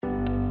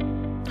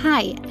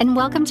Hi, and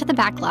welcome to The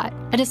Backlot,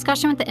 a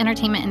discussion with the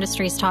entertainment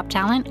industry's top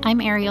talent. I'm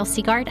Ariel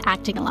Seagard,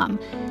 acting alum.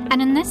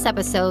 And in this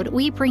episode,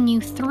 we bring you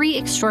three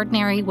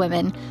extraordinary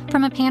women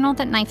from a panel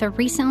that NYFA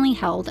recently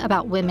held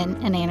about women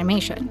in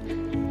animation.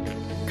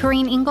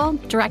 Careen Ingle,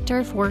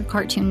 director for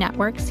Cartoon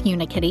Network's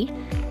Unikitty,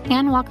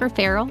 and Walker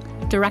Farrell,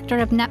 director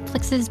of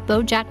Netflix's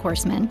Bojack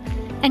Horseman,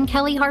 and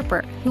Kelly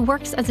Harper, who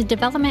works as a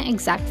development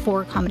exec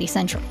for Comedy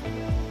Central.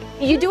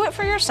 You do it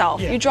for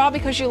yourself. Yeah. You draw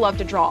because you love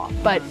to draw,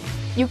 but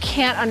you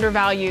can't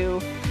undervalue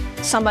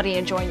somebody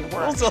enjoying your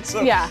work. Also,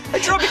 I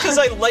draw because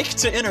I like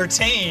to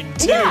entertain,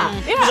 too. Yeah.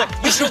 He's like,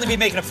 you should only be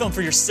making a film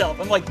for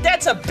yourself. I'm like,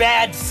 that's a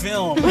bad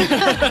film.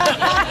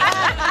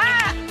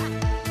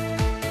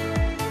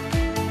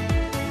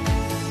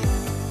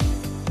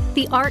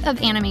 The art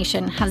of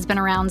animation has been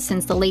around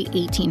since the late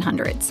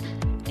 1800s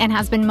and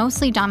has been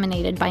mostly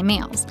dominated by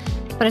males.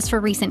 But as for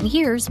recent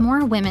years,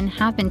 more women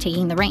have been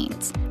taking the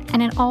reins.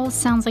 And it all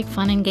sounds like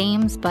fun and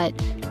games, but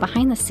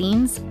behind the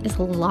scenes is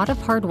a lot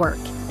of hard work.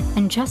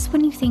 And just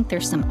when you think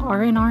there's some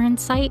R&R in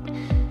sight,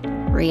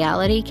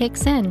 reality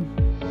kicks in.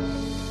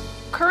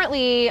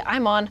 Currently,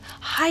 I'm on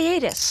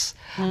hiatus,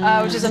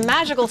 which is a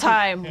magical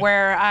time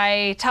where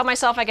I tell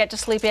myself I get to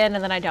sleep in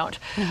and then I don't.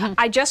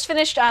 I just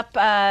finished up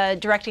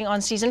directing on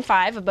season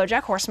 5 of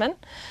Bojack Horseman.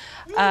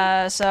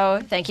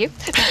 So thank you.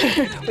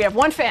 We have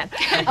one fan.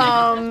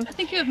 I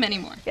think you have many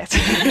more.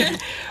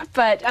 Yes.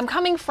 But I'm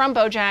coming from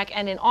Bojack,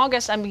 and in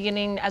August I'm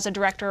beginning as a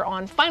director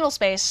on Final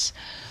Space,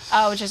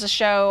 which is a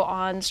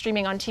show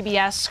streaming on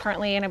TBS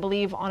currently, and I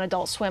believe on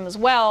Adult Swim as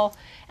well.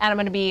 And I'm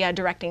going to be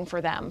directing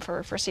for them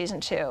for season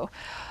 2.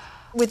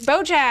 With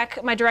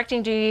Bojack, my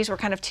directing duties were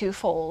kind of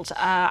twofold.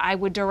 I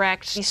would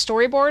direct the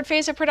storyboard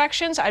phase of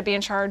productions. I'd be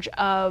in charge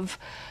of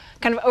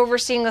kind of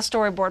overseeing the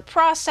storyboard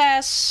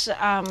process,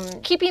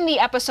 keeping the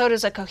episode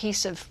as a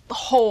cohesive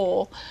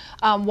whole,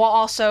 while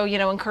also,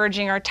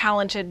 encouraging our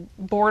talented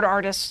board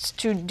artists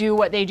to do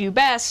what they do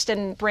best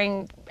and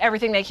bring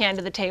everything they can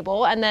to the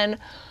table. And then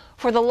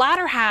for the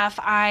latter half,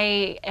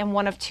 I am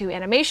one of 2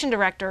 animation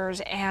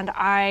directors, and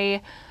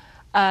I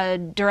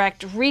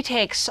direct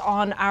retakes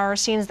on our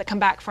scenes that come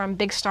back from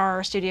Big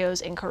Star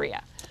Studios in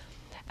Korea.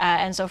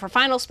 And so for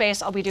Final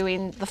Space, I'll be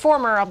doing the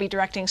former. I'll be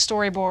directing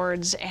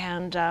storyboards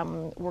and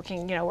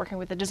working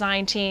with the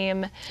design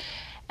team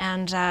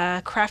and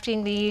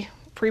crafting the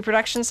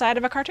pre-production side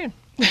of a cartoon.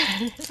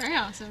 Very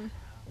awesome.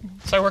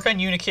 So I work on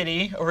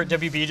Unikitty over at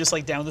WB, just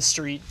like down the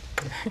street,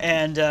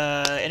 and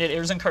it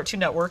airs on Cartoon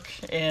Network.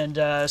 And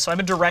so I'm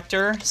a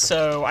director,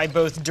 so I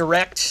both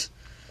direct.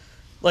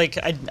 Like,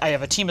 I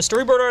have a team of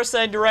storyboard artists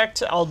that I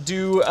direct. I'll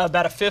do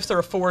about a fifth or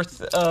a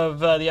fourth of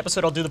the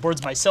episode. I'll do the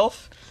boards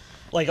myself.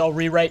 Like, I'll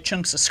rewrite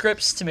chunks of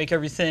scripts to make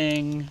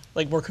everything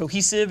more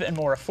cohesive and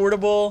more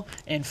affordable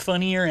and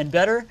funnier and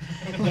better.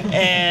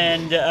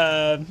 And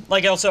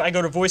also I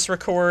go to voice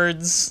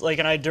records,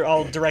 and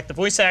I'll direct the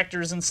voice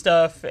actors and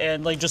stuff,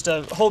 and just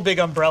a whole big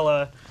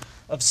umbrella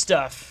of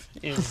stuff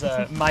is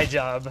my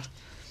job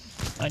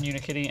on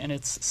Unikitty, and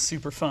it's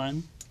super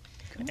fun,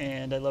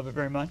 and I love it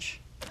very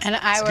much. And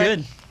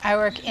I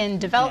work in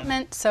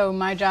development, so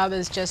my job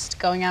is just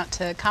going out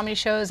to comedy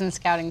shows and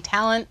scouting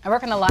talent. I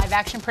work on the live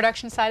action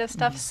production side of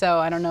stuff, so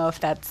I don't know if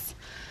that's,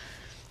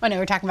 I know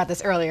we were talking about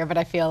this earlier, but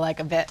I feel like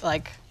a bit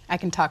like I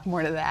can talk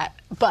more to that.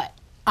 But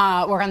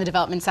work on the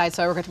development side,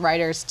 so I work with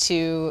writers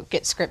to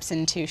get scripts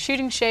into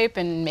shooting shape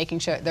and making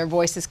sure their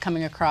voice is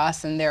coming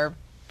across and their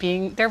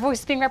voice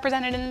is being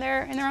represented in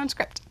their own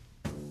script.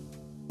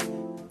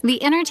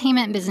 The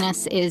entertainment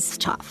business is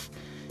tough.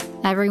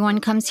 Everyone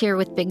comes here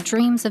with big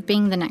dreams of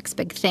being the next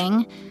big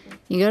thing.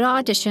 You go to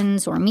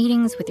auditions or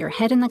meetings with your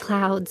head in the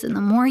clouds, and the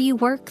more you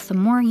work, the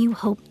more you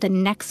hope the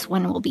next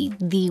one will be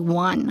the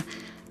one.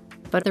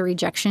 But the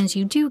rejections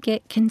you do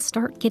get can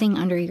start getting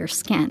under your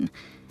skin,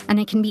 and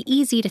it can be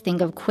easy to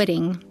think of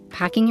quitting,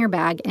 packing your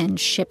bag, and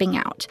shipping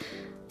out.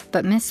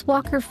 But Miss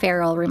Walker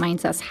Farrell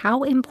reminds us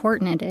how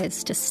important it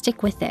is to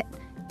stick with it,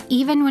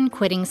 even when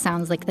quitting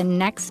sounds like the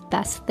next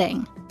best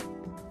thing.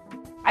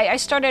 I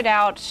started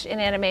out in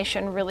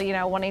animation really,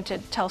 wanting to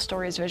tell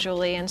stories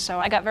visually, and so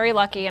I got very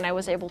lucky and I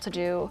was able to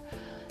do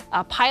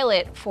a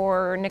pilot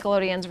for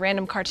Nickelodeon's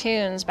Random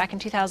Cartoons back in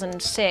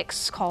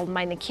 2006 called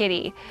My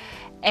Unikitty.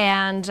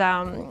 And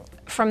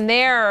from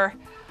there,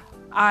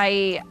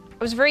 I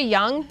was very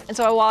young, and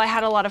so while I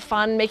had a lot of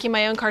fun making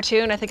my own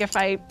cartoon, I think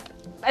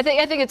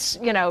it's,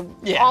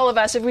 all of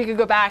us, if we could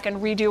go back and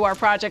redo our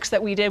projects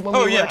that we did when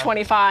we were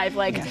 25,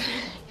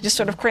 just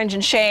sort of cringe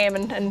and shame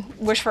and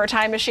wish for a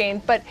time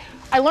machine. But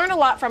I learned a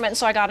lot from it, and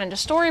so I got into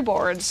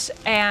storyboards.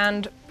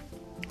 And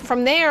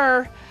from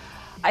there,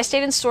 I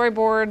stayed in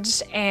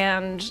storyboards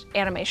and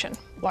animation,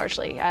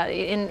 largely,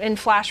 in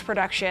Flash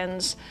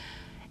productions.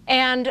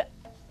 And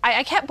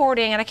I kept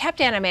boarding, and I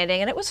kept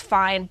animating, and it was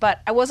fine, but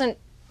I wasn't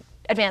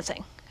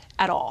advancing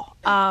at all.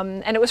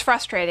 And it was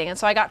frustrating. And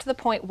so I got to the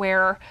point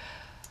where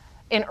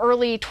in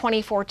early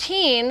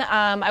 2014,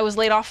 I was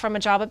laid off from a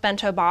job at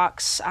Bento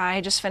Box. I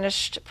had just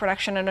finished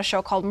production on a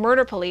show called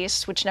Murder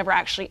Police, which never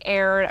actually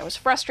aired. I was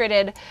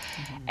frustrated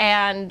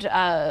and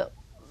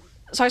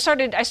So I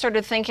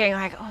started thinking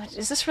like, oh,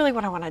 is this really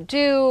what I want to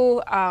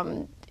do?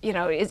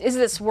 Is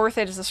this worth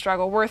it? Is the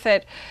struggle worth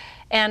it?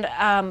 And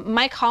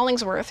Mike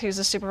Hollingsworth, who's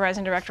the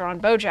supervising director on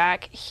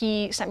Bojack,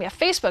 he sent me a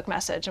Facebook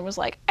message and was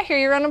like, I hear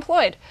you're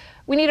unemployed.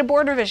 We need a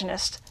board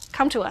revisionist.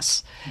 Come to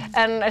us.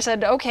 And I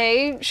said,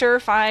 okay, sure,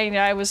 fine.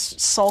 I was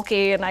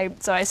sulky,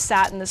 and so I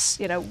sat in this,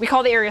 we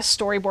call the area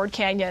Storyboard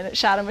Canyon at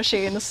Shadow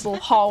Machine, this little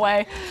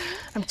hallway.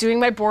 I'm doing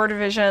my board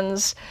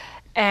revisions,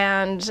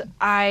 and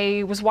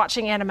I was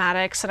watching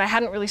animatics, and I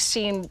hadn't really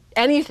seen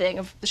anything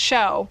of the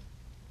show.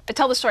 I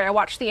tell the story. I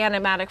watched the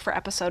animatic for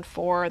episode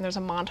 4, and there's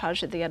a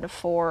montage at the end of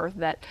 4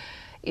 that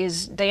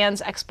is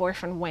Diane's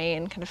ex-boyfriend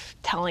Wayne kind of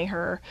telling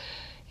her,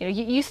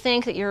 you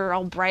think that you're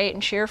all bright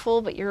and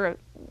cheerful, but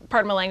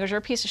pardon my language, you're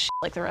a piece of shit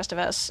like the rest of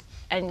us,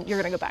 and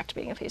you're going to go back to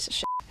being a piece of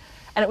shit.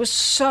 And it was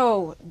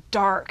so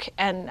dark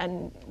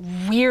and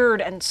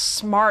weird and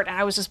smart, and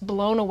I was just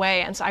blown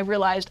away. And so I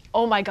realized,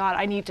 oh my God,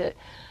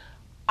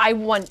 I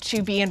want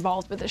to be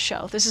involved with this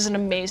show. This is an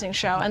amazing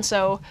show. And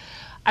so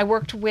I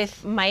worked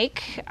with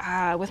Mike,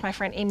 with my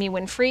friend Amy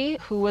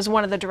Winfrey, who was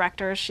one of the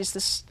directors. She's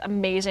this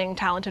amazing,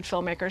 talented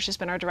filmmaker. She's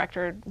been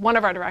one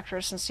of our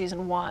directors since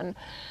season 1.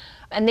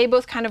 And they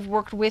both kind of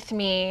worked with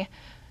me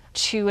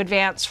to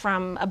advance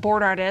from a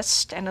board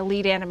artist and a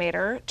lead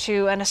animator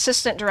to an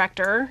assistant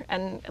director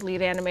and a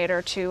lead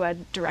animator to a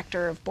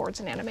director of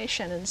boards and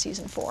animation in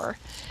season 4.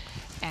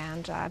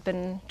 And I've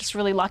been just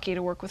really lucky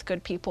to work with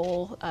good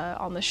people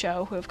on the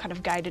show who have kind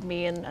of guided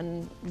me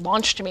and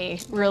launched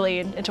me really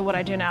into what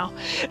I do now.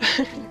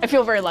 I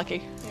feel very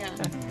lucky. Yeah.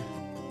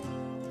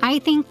 I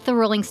think the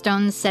Rolling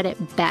Stones said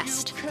it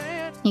best.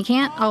 You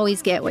can't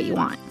always get what you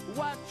want.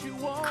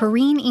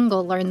 Careen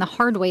Ingle learned the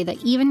hard way that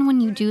even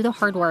when you do the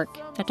hard work,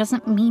 that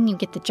doesn't mean you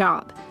get the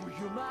job.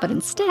 But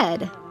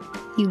instead,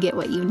 you get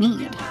what you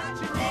need.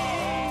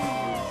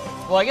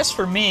 Well, I guess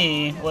for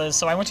me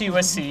so I went to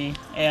USC,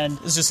 and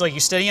it's just like you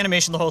study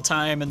animation the whole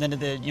time, and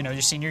then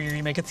your senior year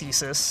you make a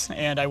thesis,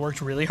 and I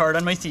worked really hard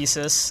on my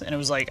thesis, and it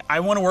was like, I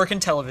want to work in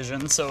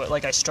television, so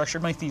like I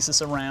structured my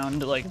thesis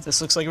around, like,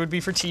 this looks like it would be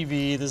for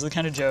TV, this is the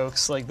kind of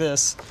jokes, like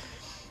this.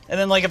 And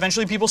then, like,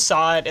 eventually people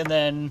saw it, and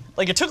then,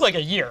 like, it took, like,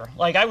 a year.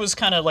 Like, I was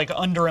kind of, like,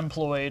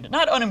 underemployed.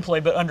 Not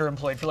unemployed, but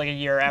underemployed for, like, a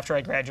year after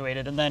I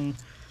graduated. And then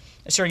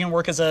I started getting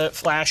work as a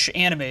Flash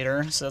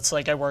animator. So that's,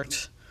 like, I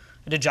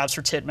did jobs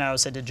for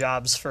Titmouse. I did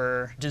jobs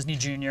for Disney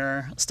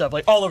Junior, stuff,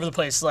 like, all over the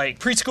place. Like,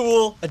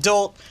 preschool,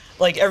 adult,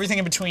 like, everything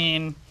in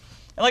between. And,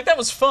 like, that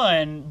was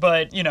fun,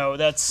 but,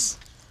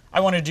 I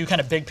wanted to do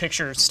kind of big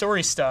picture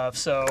story stuff.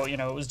 So,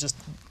 it was just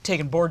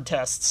taking board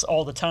tests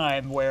all the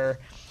time where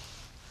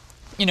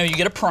you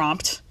get a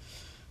prompt,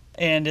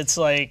 and it's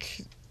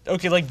like,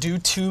 okay, like, do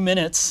 2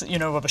 minutes,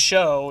 of a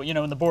show,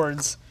 in the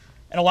boards.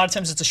 And a lot of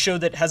times it's a show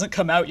that hasn't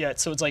come out yet,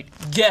 so it's like,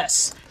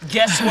 guess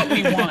what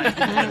we want.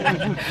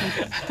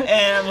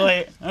 And I'm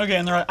like, okay,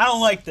 and they're like, I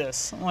don't like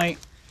this. I'm like,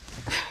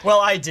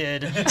 well, I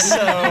did,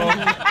 so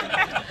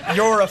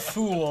you're a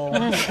fool.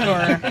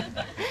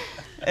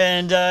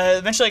 And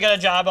eventually I got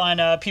a job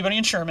on Peabody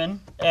and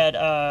Sherman at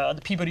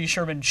the Peabody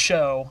Sherman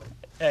show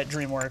at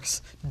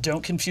DreamWorks.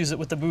 Don't confuse it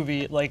with the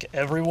movie like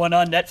everyone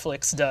on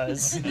Netflix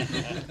does.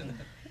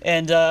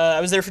 And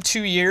I was there for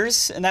 2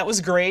 years, and that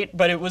was great,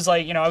 but it was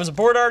like, I was a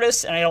board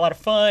artist, and I had a lot of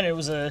fun. It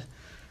was a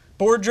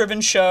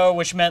board-driven show,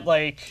 which meant,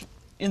 like,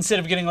 instead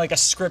of getting, like, a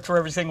script where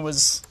everything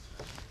was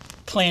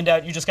planned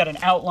out, you just got an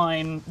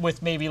outline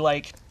with maybe,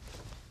 like,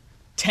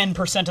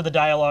 10% of the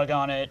dialogue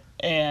on it,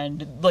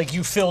 and, like,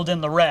 you filled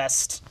in the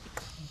rest.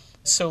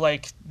 So,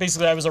 like,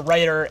 basically I was a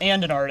writer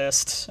and an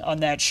artist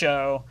on that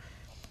show.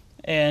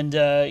 And,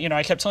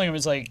 I kept telling him, it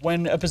was like,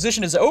 when a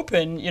position is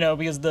open,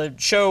 because the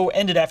show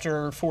ended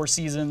after 4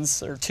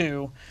 seasons or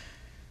 2,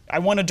 I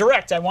want to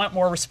direct. I want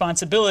more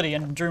responsibility.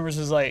 And Dreamers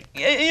was like,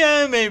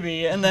 yeah,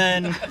 maybe. And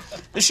then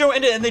the show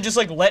ended, and they just,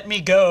 like, let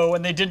me go,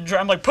 and they didn't.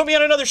 I'm like, put me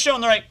on another show.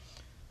 And they're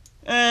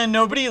like,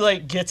 nobody,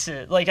 like, gets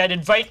it. Like, I'd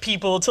invite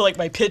people to, like,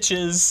 my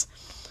pitches,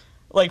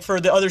 like,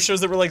 for the other shows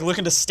that were, like,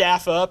 looking to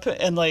staff up.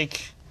 And,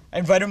 like, I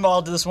invited them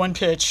all to this one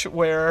pitch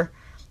where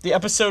the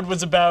episode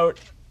was about,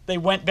 they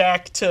went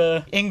back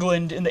to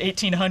England in the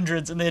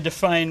 1800s, and they had to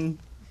find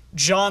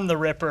John the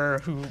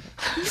Ripper, who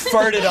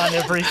farted on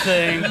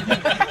everything.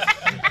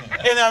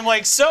 And I'm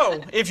like,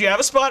 so, if you have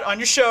a spot on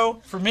your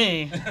show for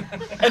me,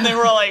 and they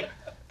were all like,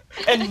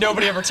 and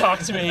nobody ever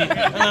talked to me. And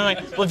I'm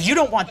like, well, if you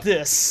don't want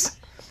this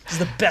is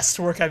the best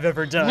work I've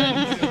ever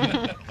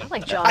done.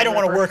 Like John I don't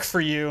want to work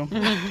for you.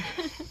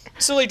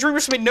 So, like,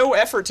 DreamWorks made no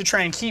effort to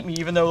try and keep me,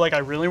 even though, like, I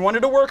really wanted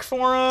to work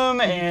for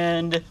them,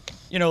 and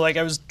like,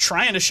 I was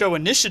trying to show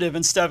initiative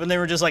and stuff, and they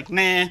were just like,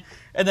 nah.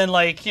 And then,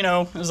 like, it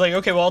was like,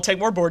 okay, well, I'll take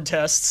more board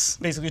tests.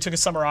 Basically took a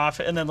summer off,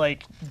 and then,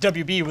 like,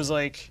 WB was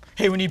like,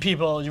 hey, we need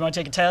people. Do you want to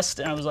take a test?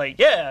 And I was like,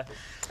 yeah.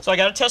 So I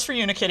got a test for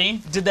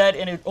Unikitty, did that,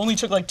 and it only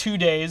took, like, 2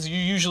 days. You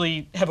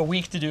usually have a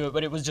week to do it,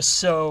 but it was just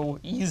so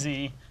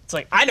easy. It's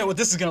like, I know what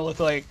this is going to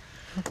look like.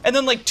 And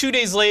then, like, 2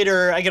 days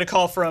later, I get a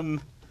call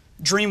from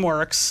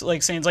DreamWorks,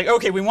 like, saying, like,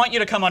 okay, we want you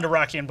to come onto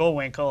Rocky and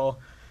Bullwinkle.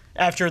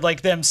 after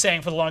like them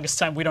saying for the longest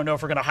time, we don't know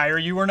if we're going to hire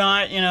you or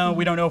not, you know,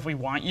 we don't know if we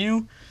want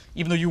you,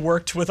 even though you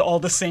worked with all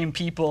the same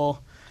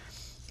people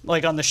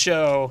like on the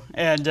show.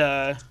 And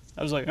I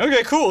was like,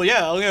 okay, cool,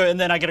 yeah, I'll go. And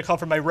then I get a call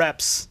from my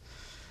reps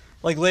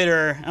like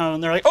later,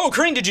 and they're like, oh,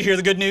 Careen, did you hear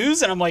the good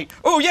news? And I'm like,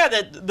 oh yeah,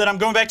 that I'm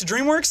going back to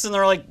DreamWorks. And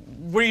they're like,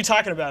 what are you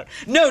talking about?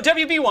 No,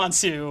 WB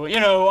wants you, you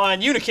know, on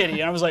Unikitty.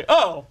 And I was like,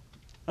 oh.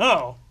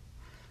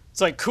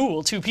 It's like,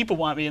 cool, 2 people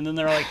want me. And then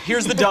they're like,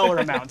 here's the dollar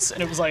amounts.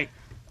 And it was like,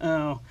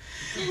 oh.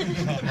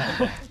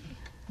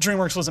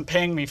 DreamWorks wasn't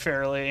paying me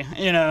fairly,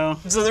 you know.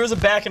 So there was a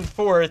back and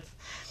forth.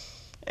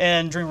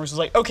 And DreamWorks was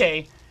like,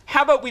 okay,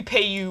 how about we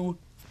pay you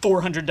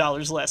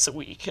 $400 less a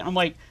week? And I'm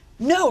like,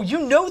 no, you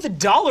know the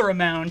dollar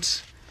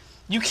amount.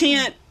 You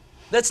can't,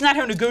 that's not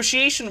how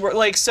negotiation works.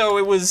 Like, so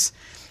it was,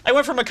 I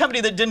went from a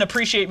company that didn't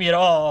appreciate me at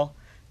all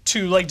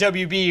to like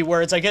WB,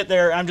 where it's I get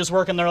there, I'm just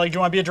working, they're like, do you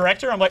want to be a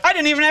director? I'm like, I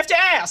didn't even have to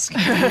ask.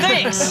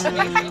 Thanks. And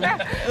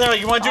they're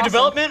like, you want to do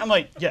development? I'm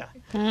like, yeah.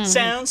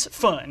 Sounds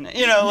fun.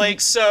 You know,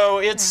 like, so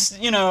it's,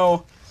 you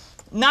know,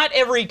 not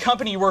every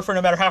company you work for,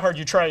 no matter how hard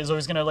you try, is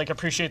always going to like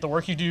appreciate the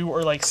work you do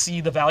or like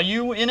see the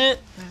value in it.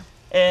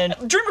 And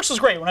DreamWorks was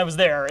great when I was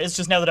there. It's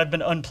just now that I've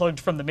been unplugged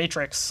from the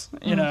Matrix,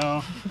 you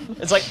know,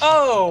 it's like,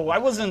 oh, I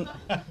wasn't,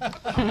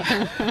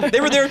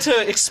 they were there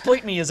to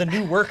exploit me as a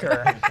new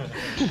worker.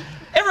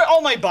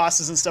 All my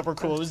bosses and stuff were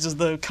cool. It was just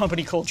the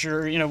company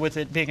culture, you know, with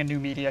it being a new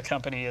media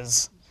company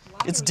it's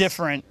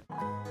different.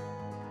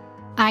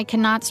 I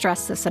cannot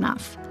stress this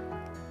enough.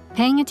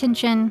 Paying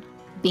attention,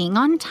 being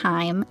on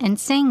time, and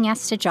saying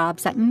yes to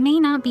jobs that may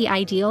not be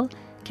ideal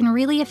can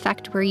really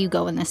affect where you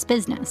go in this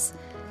business.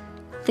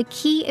 The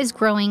key is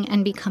growing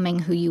and becoming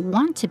who you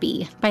want to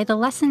be by the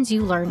lessons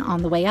you learn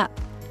on the way up.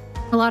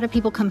 A lot of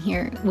people come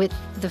here with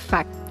the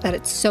fact that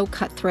it's so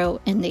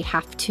cutthroat and they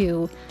have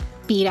to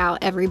beat out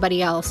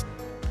everybody else.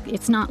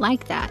 It's not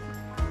like that.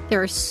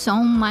 There is so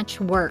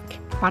much work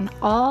on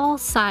all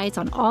sides,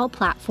 on all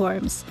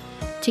platforms,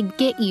 to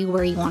get you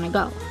where you want to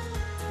go.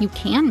 You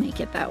can make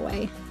it that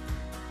way,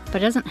 but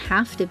it doesn't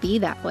have to be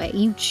that way.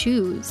 You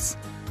choose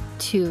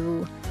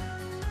to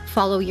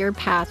follow your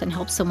path and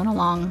help someone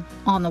along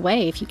on the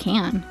way if you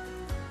can.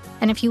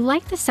 And if you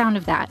like the sound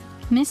of that,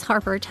 Miss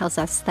Harper tells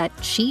us that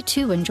she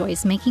too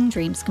enjoys making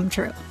dreams come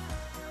true.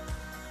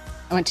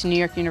 I went to New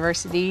York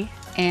University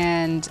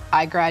and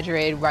I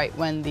graduated right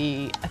when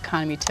the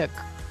economy took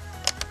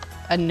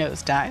a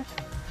nosedive.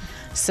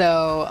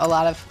 So a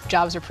lot of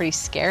jobs were pretty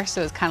scarce,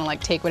 so it was kind of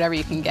like take whatever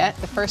you can get.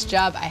 The first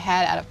job I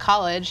had out of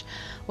college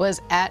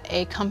was at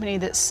a company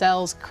that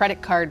sells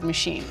credit card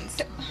machines.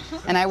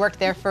 And I worked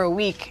there for a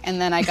week, and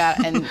then I got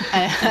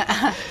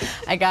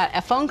I got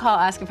a phone call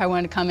asking if I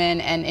wanted to come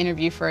in and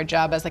interview for a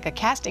job as like a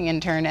casting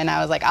intern, and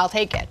I was like, I'll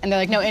take it. And they're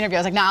like, no interview. I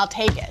was like, no, I'll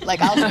take it. Like,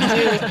 I'll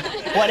do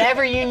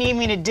whatever you need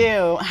me to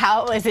do.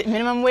 How is it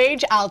minimum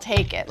wage? I'll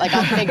take it. Like,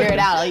 I'll figure it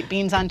out. I'll eat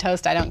beans on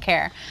toast. I don't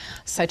care.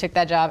 So I took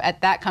that job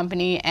at that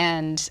company,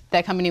 and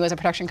that company was a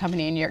production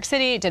company in New York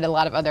City. It did a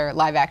lot of other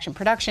live action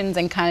productions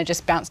and kind of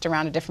just bounced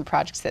around to different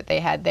projects that they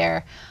had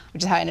there,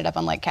 which is how I ended up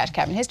on like Cash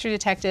Cab and History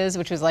Detectives,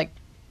 which was like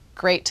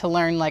great to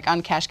learn. Like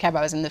on Cash Cab,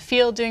 I was in the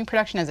field doing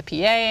production as a PA,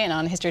 and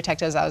on History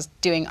Detectives, I was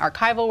doing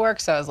archival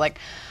work. So I was like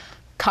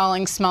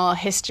calling small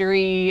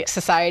history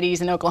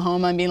societies in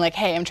Oklahoma and being like,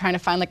 hey, I'm trying to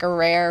find like a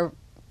rare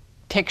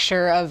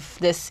picture of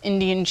this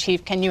Indian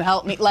chief, can you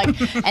help me? Like,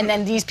 and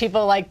then these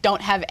people like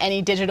don't have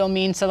any digital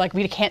means, so like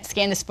we can't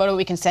scan this photo,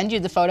 we can send you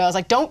the photo. I was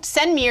like, don't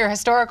send me your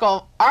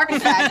historical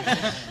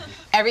artifact.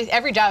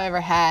 Every job I've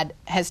ever had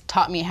has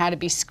taught me how to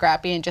be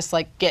scrappy and just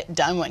like get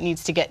done what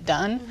needs to get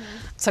done.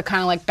 So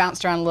kind of like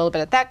bounced around a little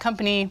bit at that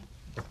company.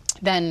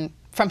 Then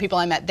from people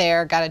I met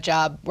there, got a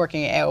job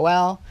working at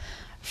AOL.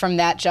 From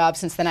that job,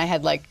 since then I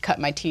had like cut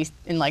my teeth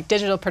in like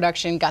digital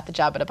production, got the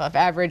job at Above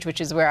Average,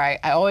 which is where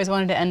I always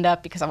wanted to end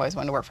up, because I always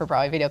wanted to work for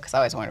Broadway Video, because I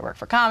always wanted to work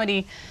for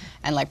comedy,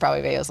 and like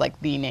Broadway Video is like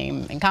the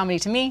name in comedy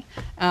to me,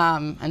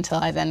 until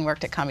I then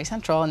worked at Comedy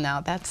Central, and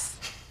now that's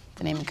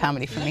the name in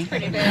comedy for me.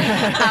 Pretty big.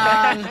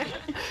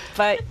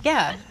 But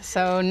yeah,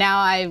 so now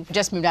I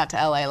just moved out to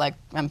LA. Like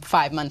I'm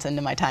 5 months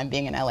into my time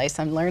being in LA,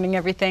 so I'm learning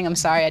everything. I'm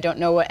sorry, I don't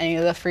know what any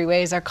of the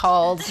freeways are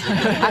called.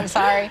 I'm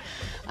sorry.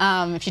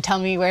 If you tell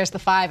me where's the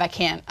 5, I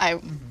can't.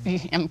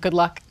 I'm good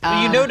luck.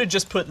 Well, you know to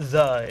just put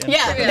the. In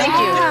Yeah, front. thank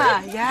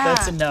you. Yeah.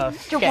 That's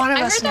enough. You're one of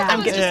I us heard that now.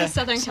 was just a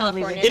Southern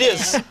California It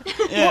is.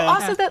 Yeah. Well,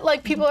 also that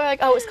like people are like,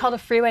 oh, it's called a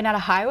freeway, not a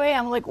highway.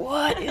 I'm like,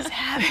 what is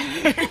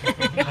happening?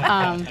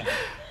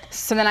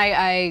 So then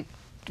I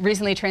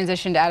recently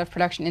transitioned out of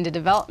production into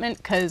development,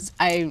 because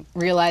I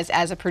realized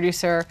as a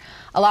producer,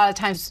 a lot of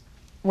times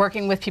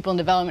working with people in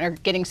development or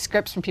getting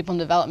scripts from people in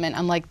development,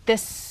 I'm like,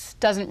 this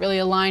doesn't really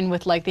align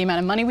with like the amount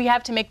of money we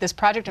have to make this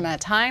project, amount of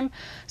time.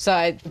 So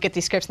I get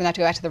these scripts and I have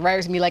to go back to the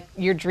writers and be like,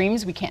 your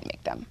dreams, we can't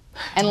make them.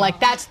 And like,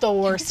 that's the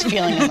worst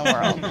feeling in the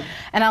world.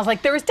 And I was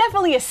like, there was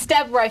definitely a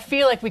step where I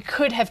feel like we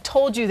could have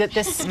told you that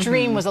this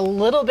dream was a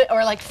little bit,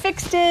 or like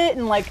fixed it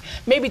and like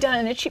maybe done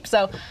it in a cheap.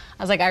 So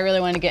I was like, I really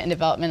want to get in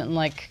development and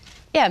like,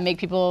 yeah, make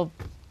people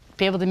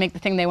be able to make the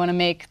thing they want to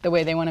make the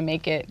way they want to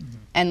make it.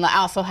 And I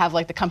also have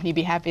like the company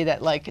be happy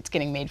that like it's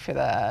getting made for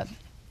the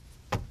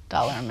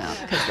dollar amount,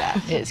 because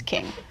that is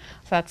king.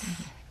 So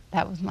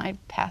that was my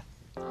path.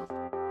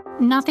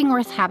 Nothing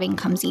worth having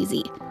comes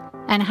easy,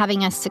 and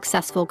having a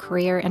successful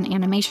career in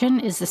animation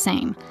is the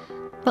same.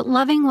 But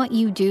loving what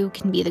you do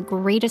can be the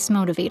greatest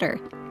motivator,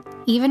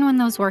 even when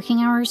those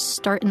working hours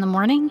start in the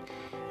morning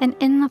and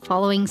end the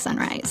following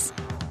sunrise.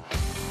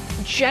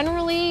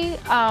 Generally,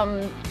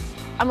 I'm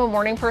a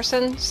morning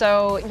person,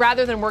 so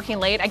rather than working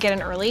late, I get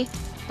in early.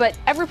 But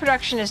every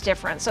production is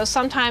different. So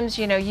sometimes,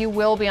 you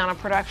will be on a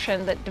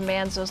production that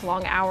demands those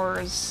long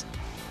hours.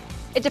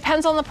 It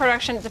depends on the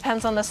production, it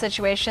depends on the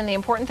situation. The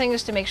important thing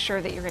is to make sure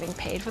that you're getting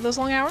paid for those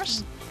long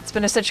hours. It's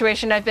been a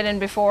situation I've been in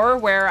before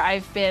where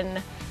I've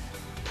been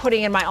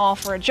putting in my all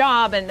for a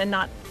job and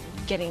not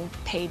getting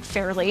paid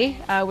fairly,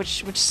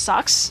 which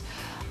sucks.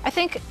 I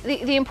think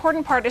the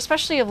important part,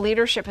 especially of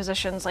leadership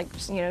positions like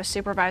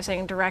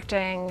supervising,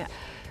 directing,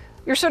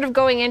 you're sort of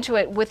going into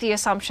it with the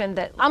assumption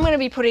that I'm going to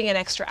be putting in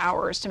extra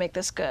hours to make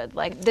this good.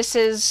 Like, this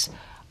is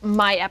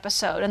my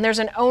episode, and there's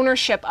an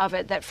ownership of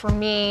it that for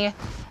me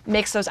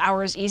makes those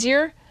hours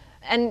easier.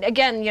 And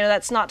again,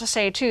 that's not to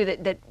say too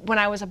that when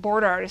I was a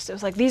board artist, it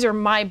was like, these are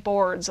my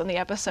boards on the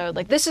episode.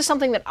 Like, this is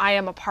something that I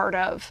am a part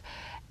of,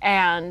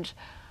 and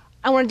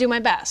I want to do my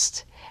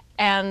best.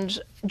 And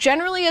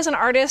generally, as an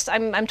artist,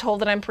 I'm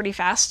told that I'm pretty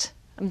fast.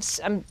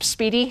 I'm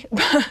speedy,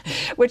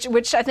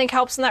 which I think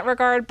helps in that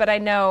regard. But I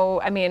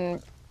know,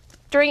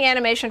 during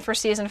animation for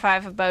season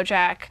 5 of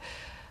Bojack,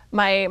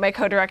 my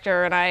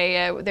co-director and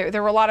I,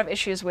 there were a lot of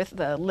issues with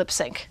the lip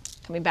sync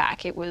coming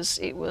back. It was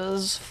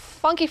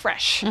funky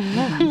fresh.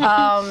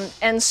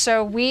 And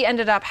so we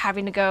ended up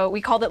having to go,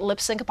 we called it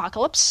lip sync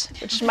apocalypse,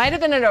 which might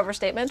have been an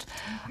overstatement.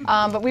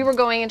 But we were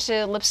going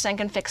into lip sync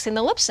and fixing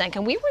the lip sync.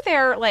 And we were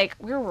there,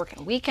 we were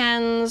working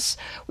weekends,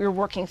 we were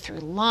working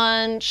through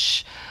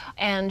lunch,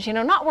 and,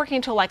 not working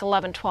until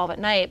 11, 12 at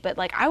night, but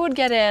I would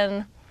get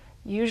in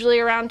usually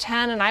around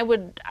 10, and I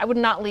would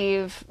not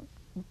leave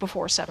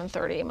before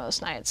 7:30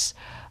 most nights.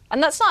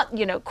 And that's not,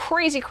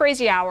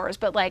 crazy hours,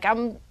 but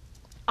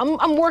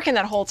I'm working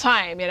that whole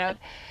time,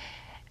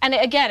 And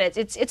again,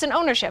 it's an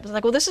ownership.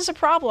 It's well, this is a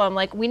problem.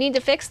 We need to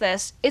fix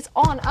this. It's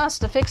on us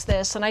to fix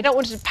this, and I don't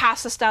want to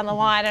pass this down the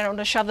line. I don't want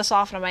to shove this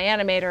off to my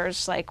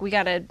animators. We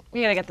gotta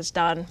get this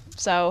done.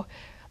 So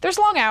there's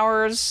long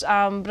hours,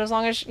 but as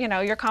long as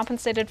you're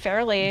compensated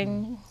fairly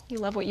and you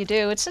love what you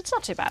do, it's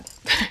not too bad.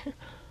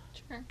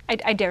 Sure.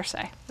 I dare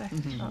say.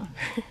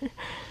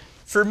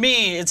 For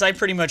me, it's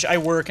I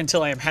work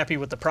until I am happy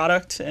with the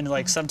product, and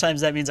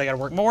sometimes that means I got to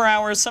work more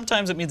hours.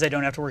 Sometimes it means I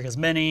don't have to work as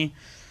many.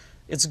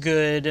 It's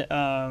good.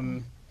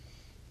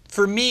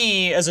 For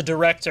me, as a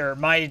director,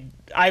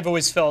 I've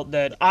always felt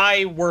that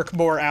I work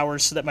more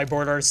hours so that my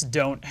board artists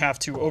don't have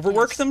to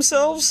overwork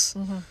themselves.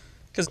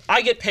 Because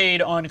I get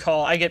paid on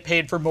call. I get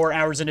paid for more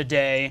hours in a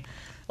day.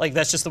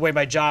 That's just the way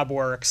my job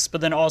works.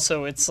 But then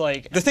also, it's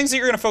the things that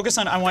you're going to focus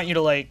on, I want you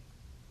to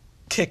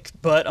kick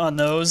butt on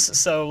those.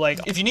 So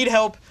if you need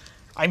help,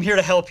 I'm here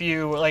to help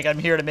you. I'm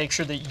here to make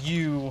sure that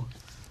you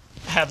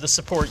have the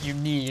support you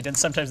need. And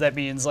sometimes that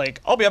means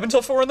I'll be up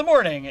until 4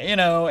 a.m,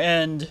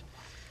 and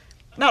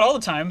not all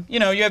the time.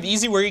 You have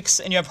easy weeks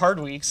and you have hard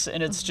weeks,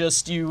 and it's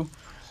just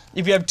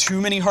if you have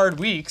too many hard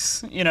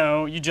weeks,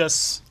 you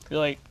just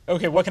be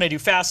okay, what can I do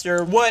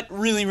faster? What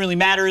really, really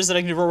matters that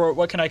I can do?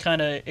 What can I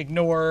kind of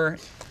ignore?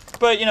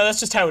 But that's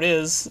just how it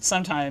is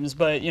sometimes.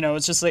 But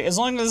it's just as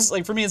long as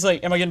for me, it's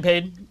am I getting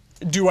paid?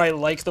 Do I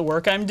like the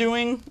work I'm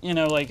doing?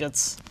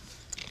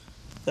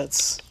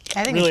 That's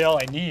I think really all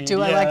I need.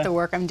 Do I like the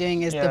work I'm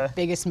doing is the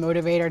biggest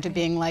motivator to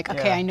being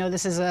okay, I know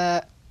this is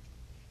a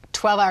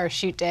 12-hour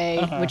shoot day,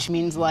 which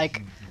means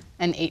an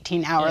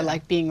 18-hour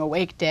being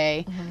awake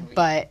day,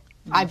 but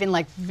I've been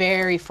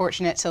very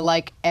fortunate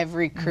to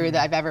every crew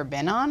that I've ever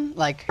been on,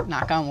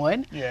 knock on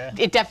wood. Yeah.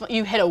 It definitely,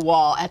 you hit a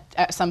wall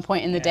at some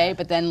point in the day,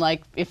 but then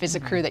if it's a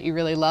crew that you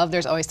really love,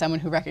 there's always someone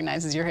who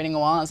recognizes you're hitting a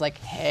wall and is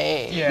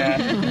hey,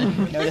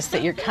 notice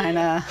that you're kind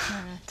of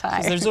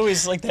tired. There's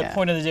always that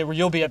point of the day where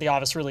you'll be at the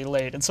office really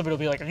late and somebody will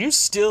be are you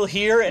still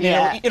here? And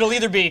it'll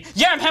either be,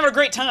 I'm having a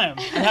great time,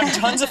 I'm having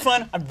tons of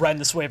fun, I'm riding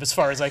this wave as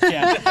far as I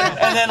can.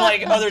 And then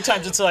other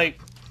times it's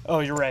oh,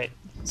 you're right.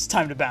 It's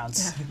time to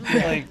bounce.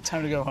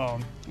 Time to go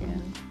home. Yeah.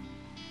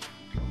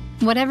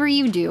 Whatever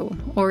you do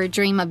or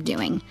dream of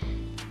doing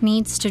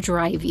needs to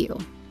drive you.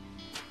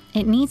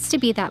 It needs to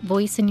be that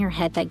voice in your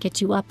head that gets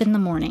you up in the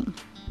morning.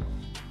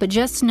 But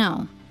just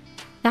know,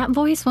 that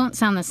voice won't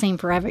sound the same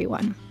for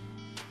everyone.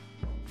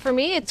 For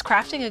me, it's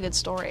crafting a good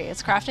story.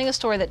 It's crafting a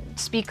story that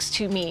speaks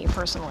to me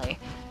personally.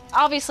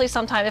 Obviously,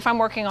 sometimes if I'm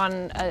working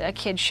on a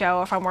kid's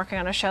show, if I'm working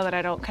on a show that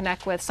I don't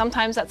connect with,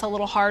 sometimes that's a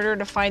little harder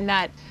to find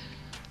that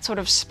sort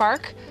of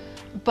spark.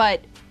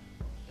 But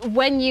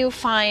when you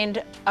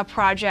find a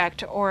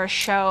project or a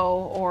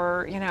show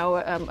or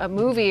a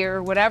movie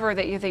or whatever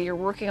that you're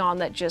working on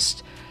that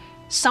just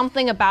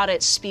something about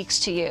it speaks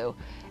to you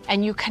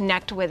and you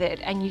connect with it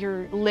and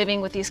you're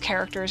living with these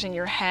characters in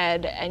your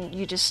head and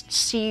you just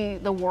see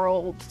the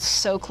world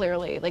so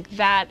clearly,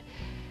 that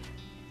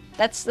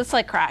That's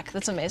like crack.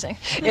 That's amazing.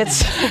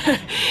 It's,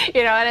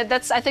 you know, and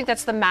I think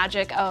that's the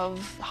magic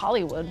of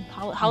Hollywood.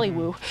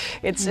 Hollywood.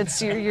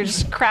 It's you're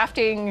just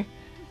crafting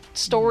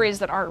stories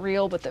that aren't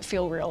real but that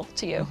feel real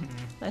to you.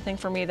 I think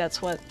for me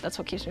that's what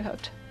keeps me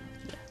hooked.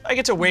 I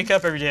get to wake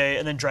up every day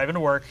and then drive into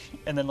work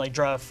and then like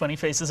draw funny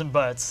faces and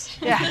butts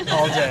Yeah.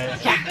 all day.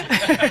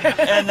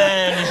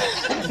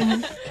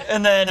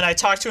 And then I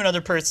talk to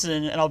another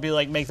person and I'll be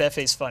like, make that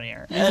face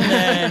funnier.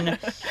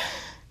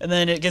 And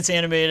then it gets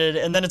animated,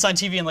 and then it's on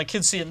TV, and like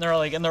kids see it, and they're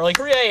like,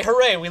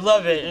 hooray, we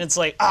love it. And it's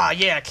like,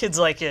 yeah, kids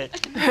like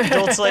it.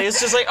 Adults like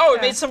it's just like, oh,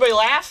 it made somebody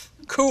laugh.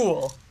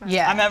 Cool.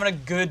 Yeah. I'm having a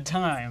good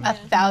time.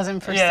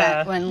 1,000%.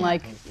 Yeah.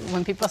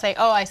 When people say,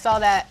 "Oh, I saw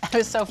that. It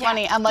was so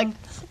funny," I'm like,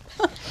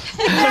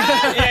 Yeah,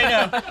 I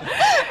know.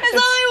 "That's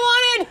all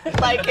I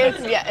wanted." Like it's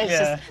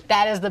just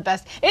that is the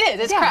best. It is.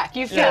 It's crack.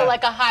 You feel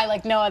like a high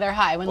like no other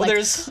high. When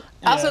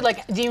also,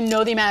 like, do you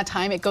know the amount of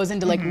time it goes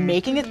into, like,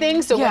 making a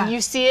thing? So when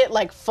you see it,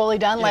 like, fully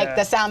done, like,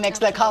 the sound mix,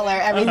 the color,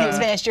 everything's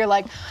finished, you're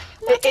like,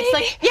 it's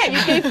like,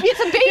 it's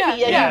a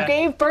baby, and you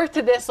gave birth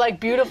to this, like,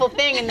 beautiful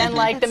thing, and then,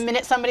 like, the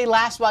minute somebody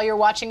laughs while you're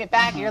watching it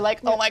back, you're like,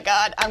 oh my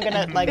God, I'm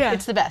gonna, like,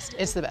 it's the best.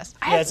 It's the best.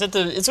 Yeah,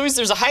 it's always,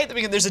 there's a high at the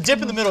beginning, there's a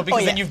dip in the middle,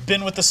 because then you've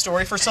been with the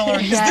story for so long.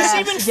 Is this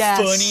even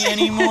funny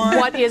anymore?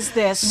 What is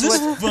this? Is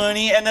this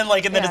funny? And then,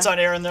 like, then it's on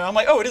air, and I'm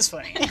like, oh, it is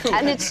funny. Cool.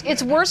 And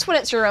it's worse when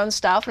it's your own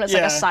stuff, and it's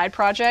like a side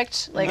project.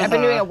 Like, I've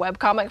been doing a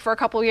webcomic for a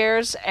couple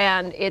years,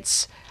 and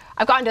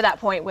I've gotten to that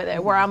point with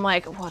it where I'm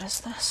like, what is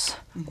this?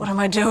 What am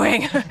I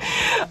doing?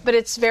 But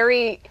it's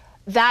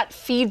that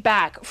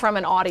feedback from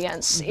an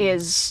audience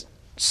is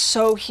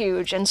so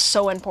huge and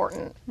so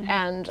important.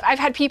 And I've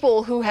had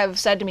people who have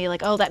said to me,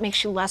 like, oh, that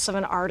makes you less of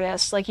an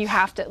artist. Like, you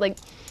have to, like,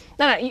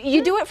 no,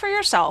 you do it for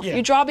yourself.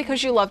 You draw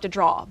because you love to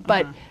draw,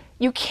 but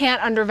you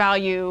can't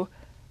undervalue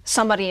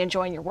somebody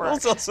enjoying your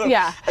work. Also,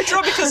 I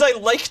draw because I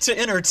like to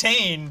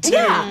entertain, too.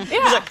 Yeah.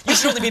 He's like, you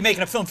should only be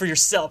making a film for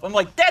yourself. I'm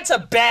like, that's a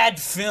bad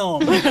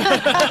film.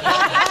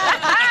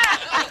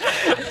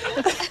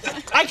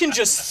 I can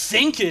just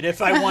think it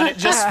if I want it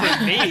just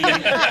for me.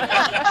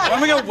 Why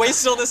am I going to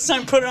waste all this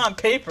time putting it on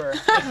paper?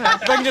 If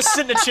I can just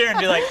sit in a chair and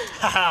be like,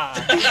 haha.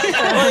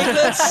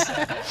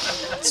 Like,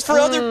 it's for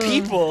other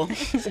people.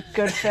 It's a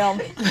good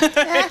film.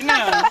 I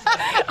know.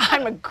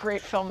 I'm a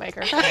great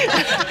filmmaker.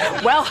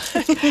 Well,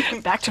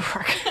 back to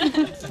work.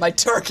 My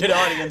target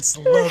audience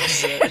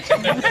loves it.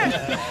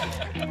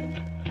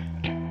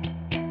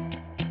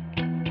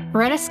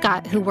 Retta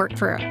Scott, who worked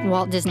for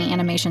Walt Disney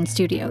Animation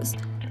Studios,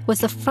 was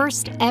the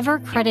first ever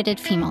credited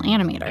female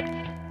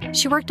animator.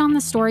 She worked on the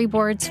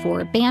storyboards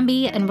for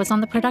Bambi and was on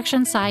the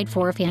production side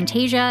for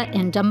Fantasia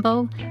and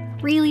Dumbo,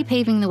 really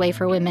paving the way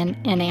for women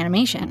in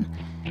animation.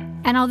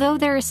 And although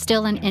there is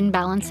still an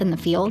imbalance in the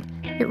field,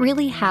 it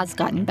really has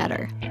gotten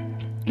better.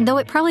 Though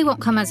it probably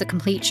won't come as a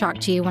complete shock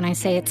to you when I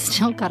say it's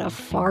still got a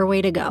far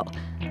way to go.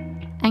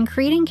 And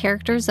creating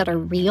characters that are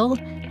real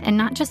and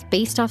not just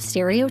based off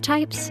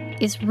stereotypes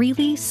is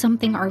really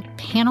something our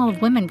panel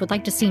of women would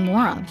like to see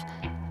more of.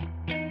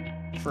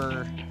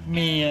 For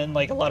me and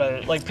like a lot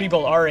of like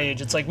people our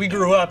age, it's like we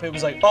grew up, it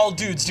was like all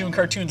dudes doing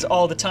cartoons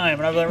all the time,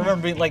 and I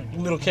remember being like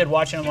little kid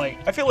watching, I'm like,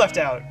 I feel left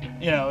out,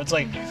 you know. It's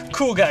like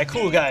cool guy,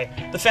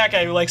 the fat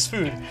guy who likes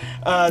food,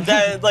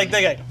 that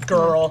guy,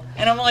 girl,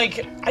 and I'm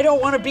like, I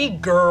don't want to be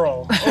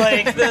girl,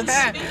 like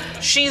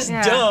she's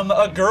dumb,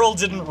 a girl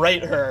didn't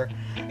write her.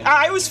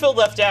 I always felt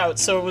left out,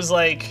 so it was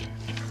like,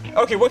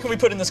 okay, what can we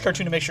put in this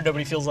cartoon to make sure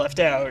nobody feels left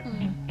out?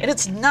 And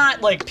it's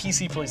not like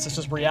PC police, it's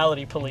just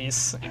reality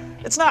police.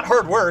 It's not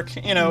hard work,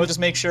 you know, just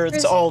make sure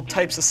it's all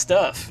types of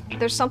stuff.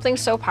 There's something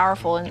so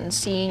powerful in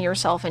seeing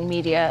yourself in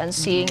media and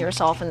seeing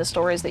yourself in the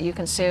stories that you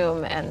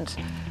consume. And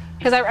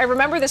because I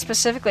remember this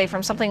specifically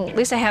from something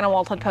Lisa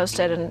Hannawalt had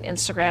posted on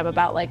Instagram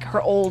about like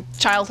her old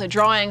childhood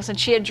drawings, and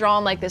she had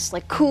drawn like this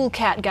like cool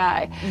cat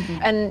guy.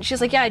 And she's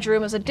like, yeah, I drew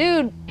him as a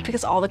dude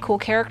because all the cool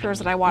characters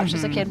that I watched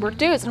as a kid were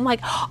dudes. And I'm like,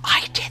 oh,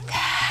 I did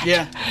that.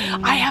 Yeah.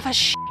 I have a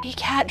shitty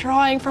cat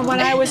drawing from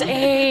when I was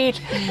 8.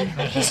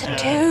 He's a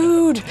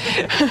dude.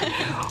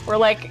 Or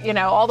like, you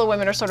know, all the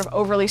women are sort of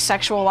overly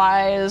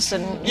sexualized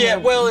and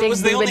it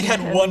was they only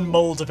had one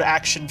mold of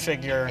action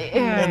figure,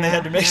 and they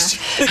had to make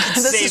sure they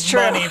could save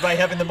money by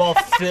having them all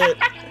fit.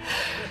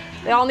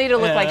 They all need to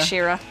look like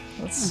She-Ra.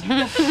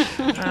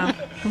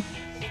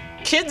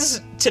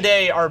 Kids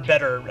today are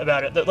better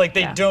about it. Like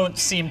they don't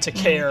seem to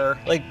care.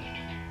 Like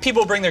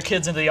people bring their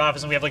kids into the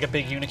office and we have like a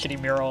big Unikitty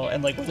mural,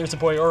 and like if there's a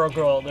boy or a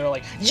girl, they're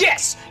like,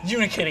 yes,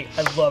 Unikitty,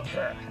 I love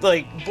her.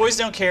 Like boys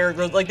don't care,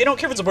 like they don't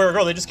care if it's a boy or a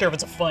girl, they just care if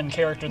it's a fun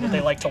character that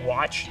they like to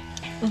watch.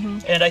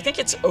 And I think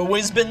it's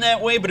always been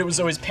that way, but it was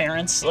always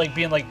parents like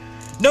being like,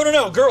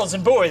 no, girls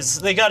and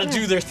boys, they gotta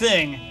do their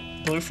thing.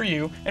 Blue for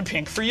you and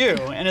pink for you.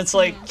 And it's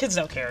like, kids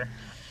don't care.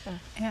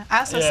 Yeah, I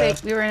also say,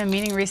 we were in a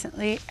meeting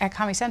recently at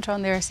Comedy Central,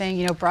 and they were saying,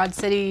 you know, Broad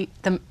City,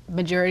 the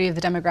majority of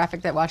the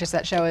demographic that watches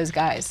that show is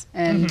guys.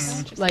 And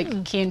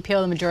like Key and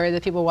Peele, the majority of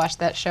the people who watch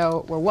that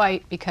show were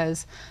white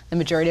because the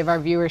majority of our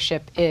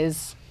viewership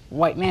is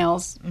white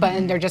males,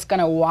 but they're just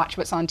gonna watch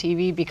what's on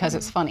TV because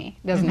it's funny.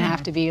 It doesn't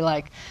have to be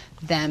like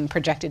them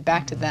projected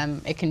back to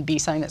them. It can be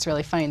something that's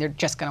really funny. They're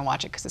just gonna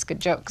watch it because it's good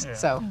jokes.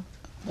 So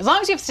as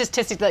long as you have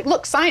statistics like,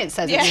 look, science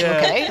says it's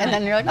okay, and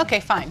then you're like, okay,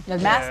 fine. The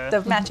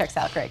math checks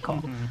out. Great,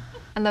 cool.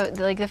 And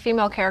the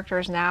female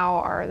characters now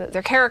are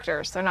they're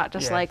characters. They're not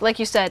just like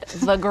you said,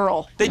 the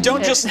girl. They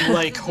don't just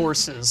like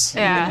horses.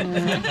 Yeah.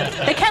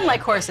 They can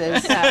like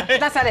horses.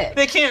 That's not it.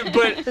 They can't,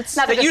 but It's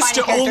not the they used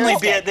to defining only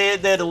be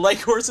characteristic. they had to like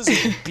horses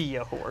and be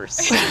a horse.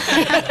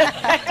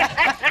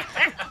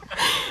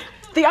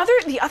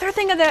 The other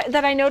thing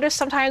that I notice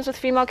sometimes with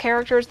female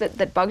characters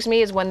that bugs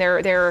me is when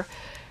they're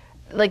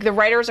like the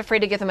writer is afraid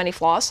to give them any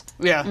flaws.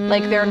 Yeah.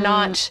 Like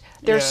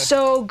they're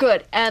so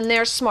good and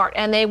they're smart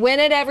and they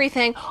win at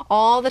everything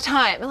all the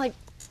time. And like,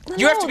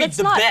 You have to be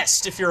the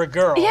best if you're a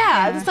girl.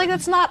 Yeah, it's like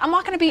I'm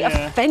not going to be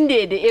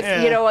offended if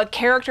a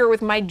character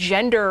with my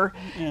gender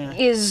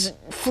is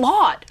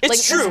flawed.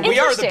 It's true. We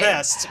are the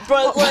best,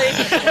 but like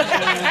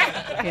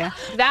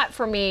that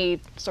for me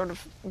sort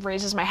of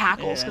raises my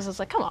hackles because it's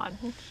like, come on,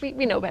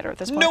 we know better at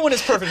this point. no one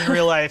is perfect in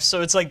real life,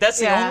 so it's like that's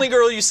the only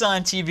girl you saw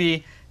on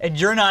TV, and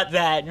you're not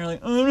that, and you're like,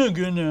 oh, I'm not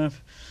good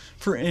enough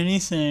for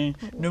anything.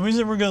 Nobody's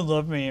ever gonna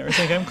love me, or it's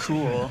like I'm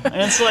cool, and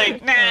it's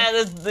like,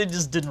 nah, they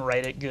just didn't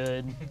write it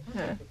good.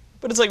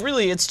 But it's like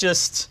really, it's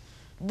just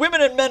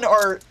women and men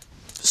are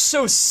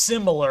so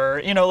similar.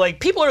 You know, like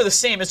people are the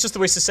same. It's just the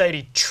way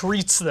society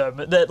treats them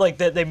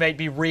that they might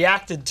be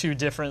reacted to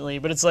differently.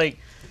 But it's like,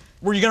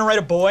 were you gonna write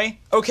a boy?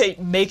 Okay,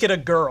 make it a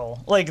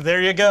girl. Like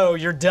there you go,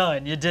 you're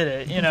done. You did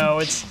it. You know,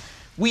 it's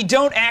we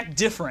don't act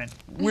different.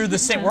 We're the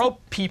same. We're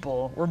all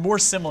people. We're more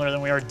similar than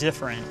we are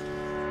different.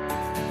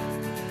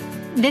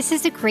 This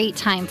is a great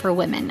time for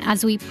women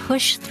as we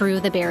push through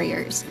the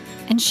barriers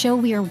and show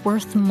we are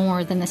worth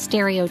more than the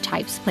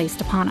stereotypes placed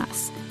upon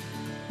us.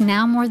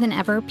 Now more than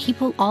ever,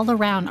 people all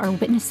around are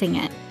witnessing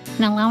it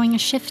and allowing a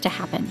shift to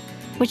happen,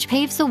 which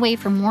paves the way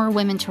for more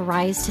women to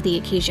rise to the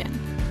occasion.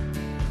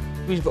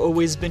 We've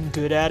always been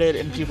good at it,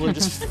 and people are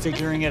just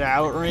figuring it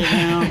out right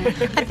now.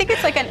 I think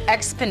it's like an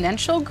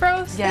exponential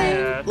growth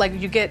thing. Like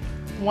you get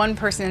one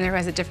person in there who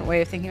has a different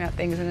way of thinking about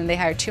things, and then they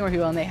hire 2 more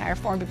people, and they hire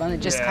 4 more people, and it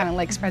just kind of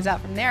like spreads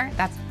out from there.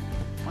 That's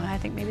why I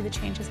think maybe the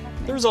change is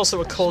happening. There was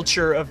also a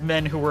culture of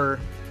men who were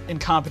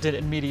incompetent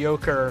and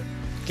mediocre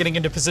getting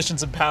into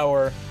positions of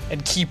power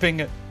and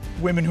keeping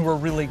women who were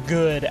really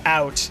good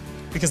out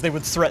because they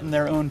would threaten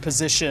their own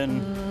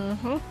position.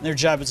 Their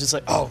job is just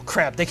like, oh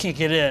crap, they can't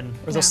get in,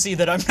 or they'll see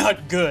that I'm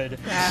not good.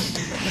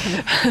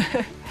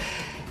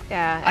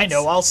 I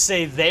know, I'll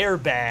say they're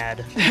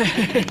bad.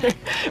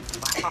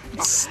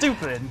 It's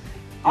stupid.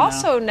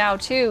 Also now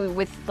too,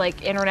 with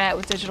like internet,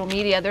 with digital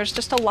media, there's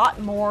just a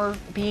lot more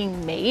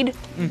being made,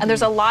 and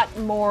there's a lot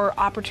more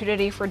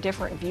opportunity for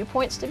different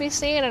viewpoints to be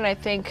seen. And I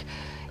think,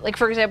 like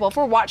for example, if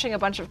we're watching a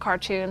bunch of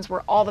cartoons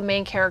where all the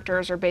main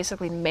characters are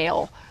basically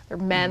male, they're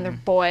men, they're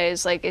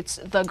boys, like it's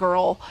the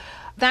girl,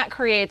 that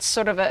creates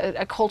sort of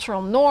a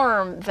cultural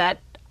norm that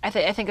I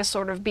think is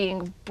sort of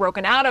being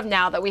broken out of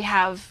now that we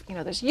have,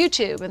 there's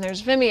YouTube and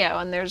there's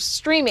Vimeo and there's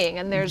streaming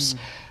and there's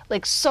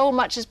like so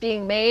much is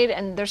being made,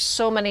 and there's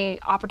so many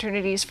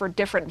opportunities for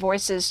different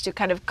voices to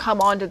kind of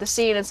come onto the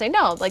scene and say,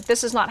 no, like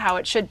this is not how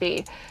it should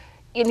be.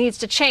 It needs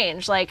to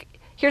change. Like,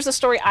 here's the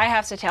story I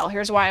have to tell.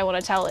 Here's why I want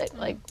to tell it.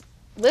 Like,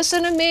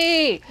 listen to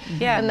me.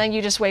 And then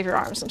you just wave your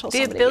arms until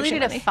somebody The ability gives you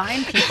to money.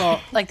 find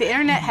people, like the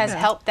internet has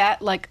helped that.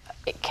 Like,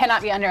 it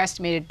cannot be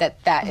underestimated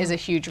that is a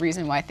huge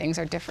reason why things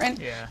are different.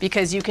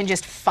 Because you can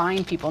just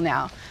find people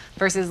now.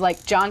 Versus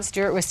like Jon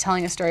Stewart was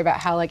telling a story about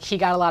how like he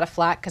got a lot of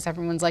flack because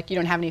everyone's like, you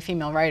don't have any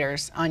female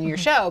writers on your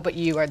show, but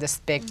you are this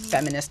big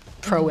feminist,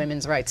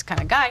 pro-women's rights kind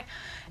of guy.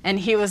 And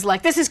he was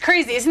like, this is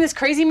crazy. Isn't this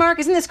crazy, Mark?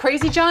 Isn't this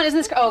crazy, John? Isn't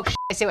this oh,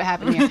 I see what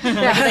happened here.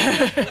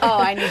 Like, oh,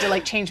 I need to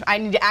like change. I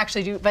need to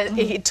actually do. But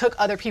it took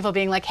other people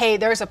being like, hey,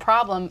 there's a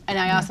problem. And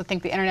I also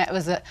think the internet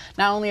was not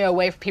only a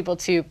way for people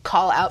to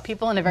call out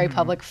people in a very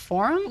public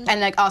forum, and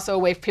like also a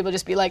way for people to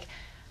just be like,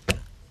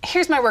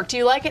 here's my work. Do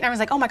you like it? And everyone's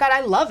like, oh my God, I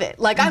love it.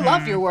 Like, I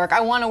love your work.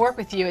 I want to work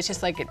with you. It's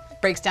just like it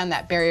breaks down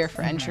that barrier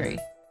for entry.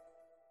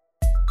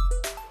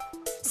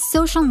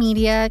 Social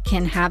media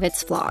can have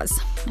its flaws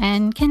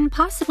and can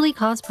possibly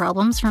cause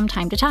problems from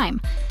time to time.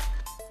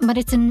 But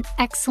it's an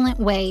excellent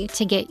way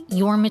to get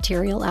your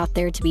material out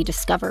there to be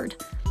discovered.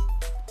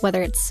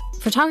 Whether it's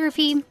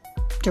photography,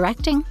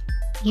 directing,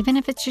 even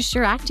if it's just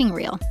your acting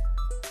reel.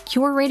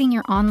 Curating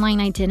your online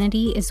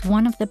identity is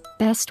one of the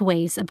best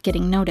ways of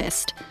getting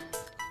noticed.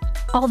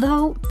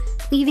 Although,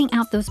 leaving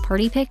out those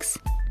party pics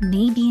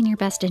may be in your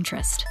best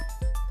interest.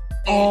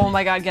 Oh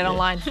my God, get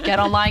online. Get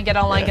online, get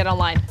online, get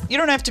online. You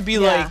don't have to be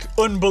like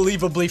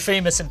unbelievably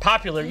famous and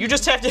popular. You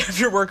just have to have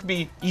your work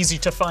be easy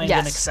to find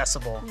and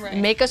accessible.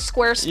 Make a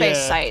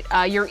Squarespace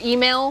site. Your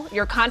email,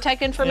 your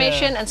contact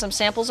information, and some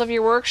samples of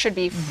your work should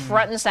be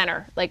front and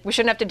center. Like, we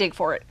shouldn't have to dig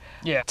for it.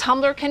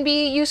 Tumblr can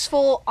be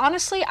useful.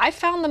 Honestly, I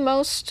found the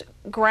most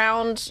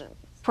ground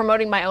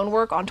promoting my own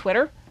work on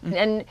Twitter.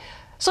 And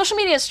social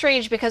media is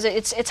strange because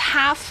it's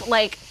half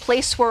like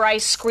place where I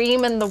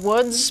scream in the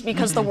woods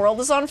because the world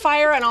is on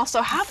fire, and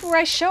also half where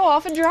I show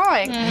off a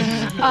drawing.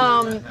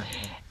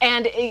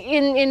 And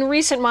in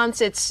recent months,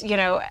 it's,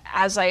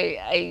 as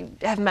I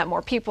have met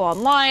more people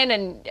online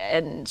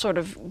and sort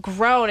of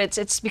grown,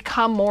 it's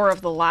become more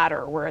of the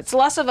latter, where it's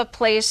less of a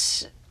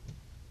place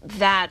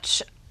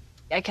that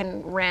I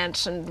can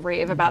rant and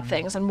rave about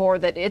things, and more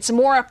that it's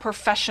more a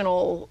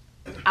professional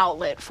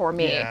outlet for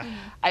me. Yeah.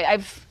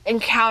 I've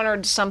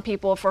encountered some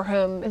people for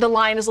whom the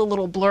line is a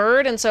little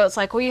blurred, and so it's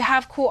like, well, you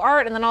have cool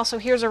art, and then also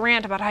here's a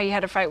rant about how you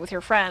had a fight with your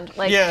friend.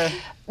 Like,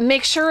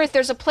 make sure if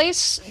there's a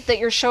place that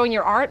you're showing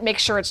your art, make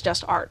sure it's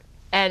just art.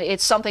 And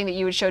it's something that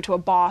you would show to a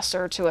boss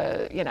or to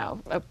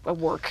a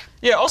work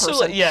also,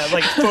 person.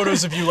 like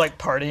photos of you, like,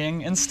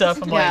 partying and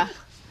stuff. I'm like,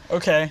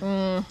 okay,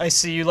 I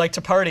see you like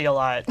to party a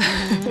lot.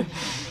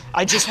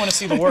 I just want to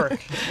see the work,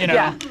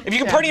 If you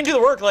can party and do the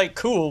work, like,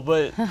 cool,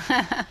 but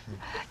I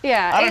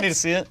don't need to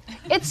see it.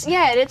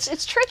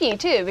 It's tricky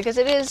too, because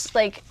it is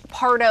like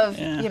part of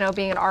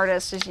being an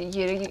artist is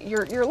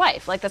your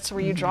life. Like, that's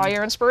where you draw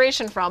your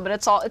inspiration from. But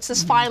it's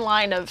this fine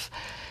line of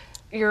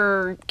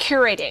you're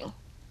curating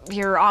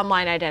your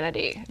online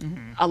identity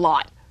a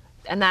lot.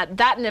 And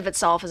that in of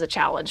itself is a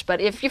challenge. But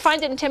if you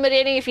find it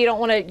intimidating, if you don't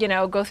want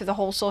to, go through the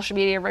whole social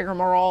media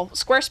rigmarole,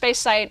 Squarespace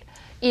site,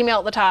 email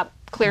at the top,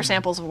 clear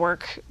samples of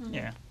work.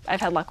 Yeah.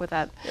 I've had luck with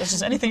that. It's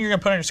just anything you're going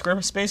to put on your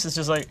Squarespace is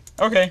just like,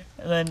 okay.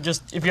 And then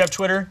just, if you have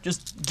Twitter,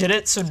 just get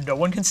it so no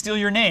one can steal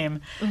your name.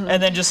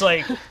 And then just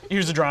like,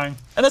 here's a drawing.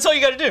 And that's all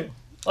you got to do.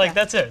 Like,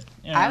 that's it.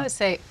 I would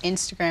say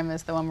Instagram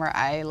is the one where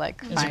I find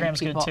Instagram's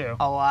people good too.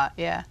 a lot.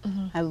 Yeah.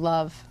 I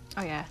love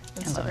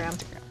Instagram.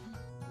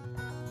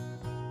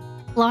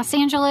 Los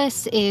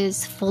Angeles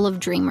is full of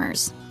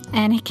dreamers,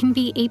 and it can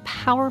be a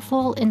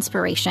powerful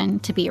inspiration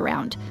to be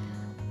around.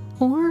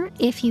 Or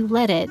if you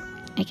let it,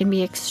 it can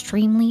be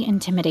extremely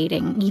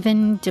intimidating,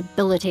 even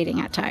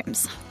debilitating at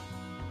times.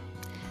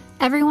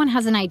 Everyone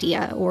has an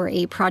idea or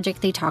a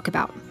project they talk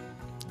about.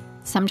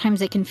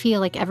 Sometimes it can feel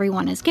like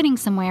everyone is getting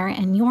somewhere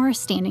and you're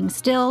standing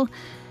still.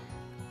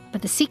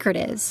 But the secret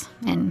is,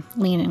 and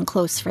lean in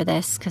close for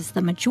this because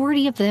the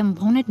majority of them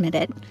won't admit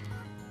it,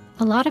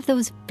 a lot of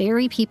those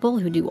very people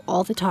who do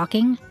all the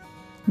talking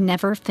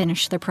never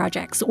finish their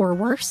projects, or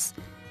worse,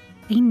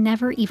 they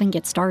never even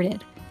get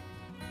started.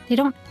 They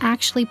don't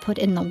actually put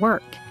in the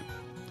work.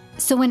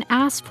 So when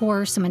asked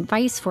for some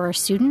advice for our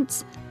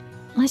students,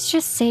 let's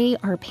just say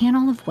our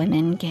panel of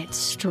women get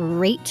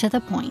straight to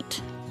the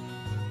point.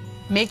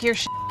 make your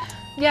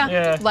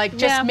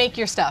make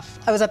your stuff.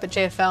 I was up at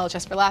JFL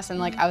just for last,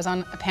 and I was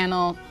on a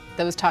panel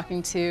that was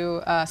talking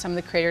to some of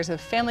the creators of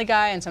Family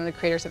Guy and some of the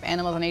creators of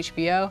Animals on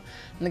HBO,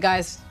 and the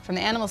guys from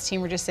the Animals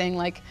team were just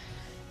saying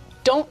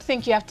don't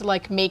think you have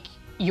to make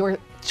your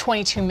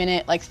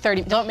 22-minute,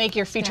 30. Don't make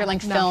your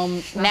feature-length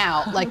film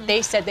now.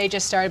 They said they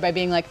just started by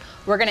being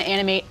we're going to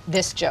animate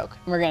this joke.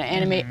 We're going to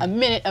animate a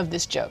minute of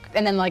this joke,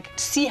 and then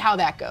see how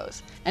that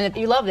goes. And if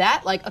you love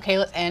that, okay,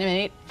 let's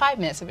animate 5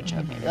 minutes of a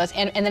joke, maybe.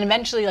 And then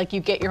eventually, you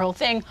get your whole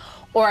thing.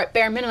 Or at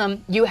bare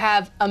minimum, you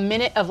have a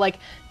minute of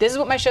this is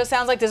what my show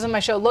sounds like. This is what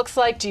my show looks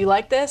like. Do you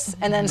like this?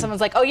 And then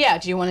someone's like, oh yeah,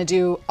 do you want to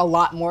do a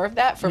lot more of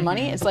that for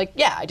money? It's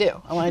yeah, I do.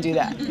 I want to do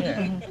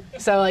that.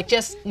 So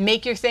just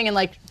make your thing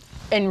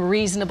in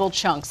reasonable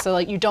chunks, so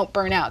you don't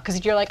burn out. Because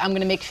if you're I'm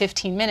going to make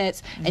 15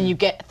 minutes and you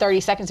get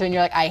 30 seconds of it and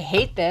you're I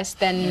hate this,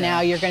 then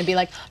now you're going to be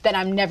then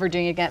I'm never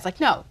doing it again. It's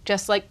no,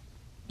 just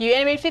you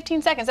animate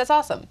 15 seconds, that's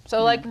awesome.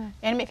 So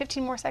animate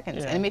 15 more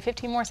seconds, animate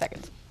 15 more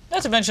seconds.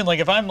 Not to mention,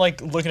 if I'm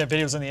looking at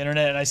videos on the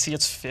internet and I see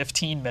it's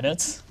 15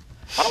 minutes,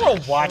 I don't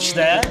want to watch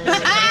that.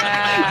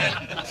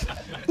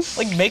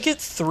 Make it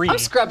 3. I'm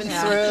scrubbing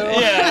through.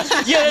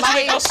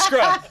 I'll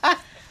scrub.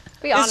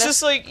 Be honest. It's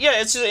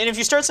just and if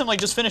you start something,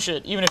 just finish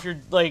it. Even if you're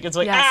I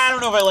don't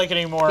know if I like it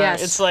anymore.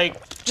 Yes. It's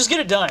just get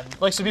it done,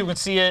 so people can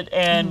see it,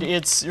 and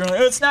it's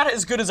it's not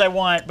as good as I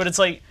want, but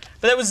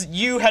but that was,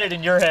 you had it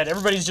in your head.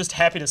 Everybody's just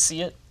happy to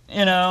see it,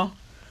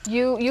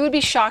 You would be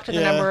shocked at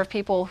the number of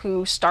people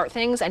who start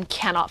things and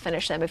cannot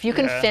finish them. If you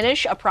can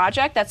finish a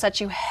project, that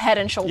sets you head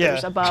and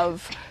shoulders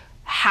above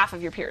half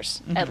of your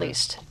peers, at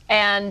least.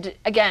 And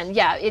again,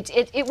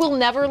 it will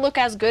never look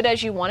as good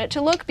as you want it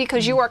to look,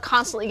 because you are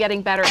constantly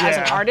getting better as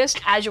an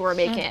artist as you are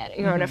making it.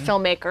 You're a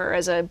filmmaker,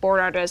 as a board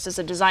artist, as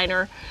a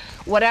designer,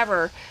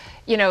 whatever.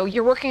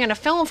 You're working on a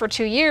film for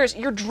 2 years,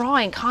 you're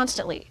drawing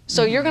constantly.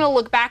 So you're going to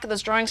look back at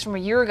those drawings from a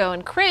year ago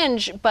and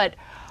cringe, but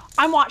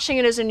I'm watching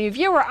it as a new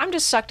viewer. I'm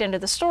just sucked into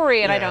the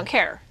story, and I don't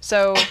care.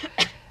 So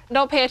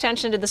don't pay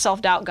attention to the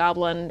self-doubt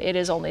goblin. It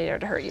is only there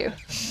to hurt you.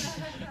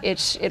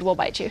 It will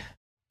bite you.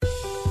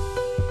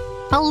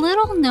 A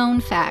little known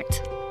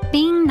fact,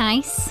 being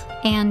nice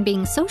and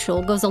being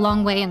social goes a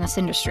long way in this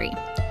industry,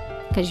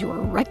 because your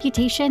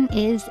reputation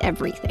is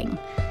everything.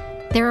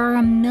 There are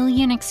a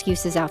million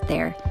excuses out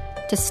there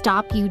to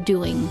stop you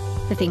doing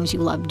the things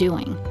you love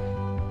doing.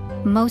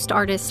 Most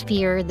artists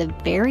fear the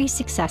very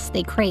success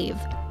they crave.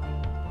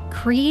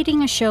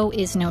 Creating a show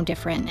is no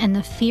different, and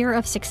the fear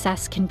of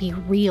success can be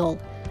real.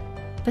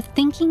 But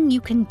thinking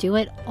you can do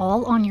it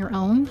all on your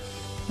own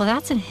well,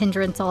 that's a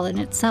hindrance all in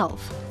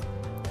itself.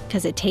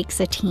 Because it takes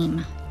a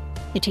team.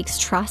 It takes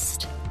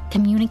trust,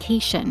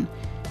 communication,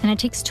 and it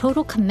takes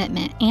total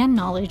commitment and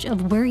knowledge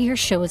of where your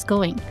show is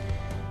going,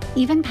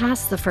 even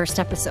past the first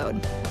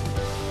episode.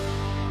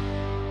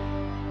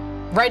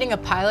 Writing a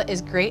pilot is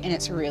great, and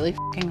it's really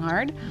f***ing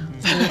hard.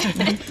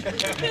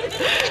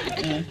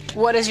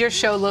 What does your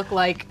show look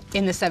like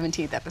in the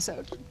 17th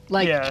episode?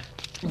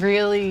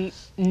 Really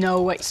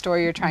know what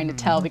story you're trying to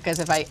tell, because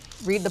if I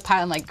read the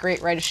pilot, I'm like,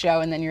 great, write a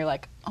show, and then you're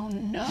like, oh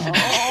no,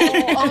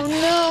 oh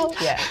no.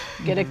 Yeah,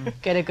 get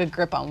a good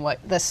grip on what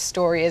the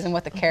story is and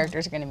what the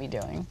characters are going to be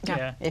doing.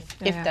 Yeah. If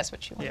that's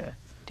what you want to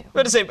do.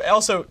 But to say,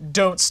 also,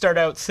 don't start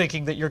out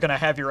thinking that you're going to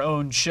have your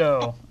own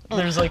show.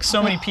 There's like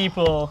so many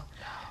people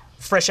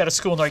fresh out of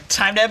school and they're like,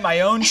 time to have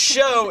my own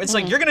show. It's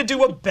like, you're going to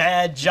do a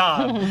bad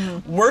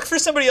job. Work for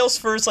somebody else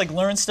first, like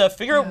learn stuff,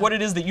 figure out what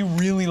it is that you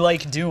really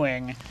like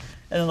doing,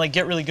 and then like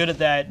get really good at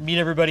that, meet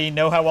everybody,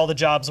 know how all the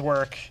jobs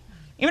work.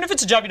 Even if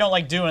it's a job you don't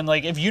like doing,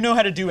 like if you know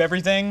how to do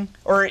everything,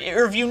 or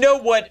if you know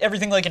what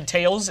everything like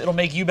entails, it'll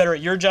make you better at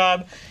your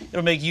job.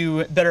 It'll make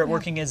you better at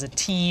working as a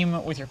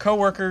team with your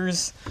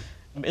coworkers.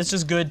 It's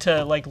just good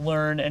to like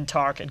learn and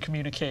talk and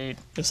communicate,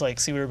 just like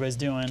see what everybody's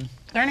doing.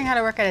 Learning how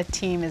to work at a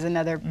team is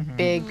another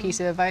big piece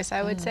of advice,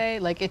 I would say.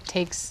 Like, it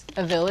takes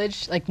a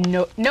village. Like,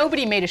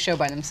 nobody made a show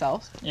by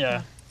themselves.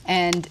 Yeah.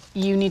 And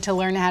you need to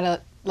learn how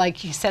to,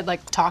 like you said,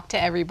 like talk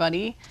to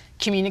everybody,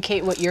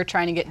 communicate what you're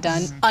trying to get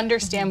done,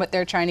 understand what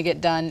they're trying to get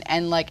done,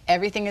 and like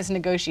everything is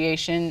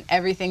negotiation,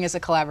 everything is a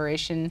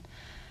collaboration,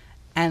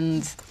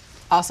 and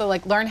also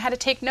like learn how to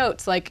take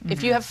notes. Like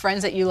if you have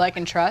friends that you like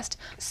and trust,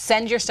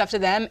 send your stuff to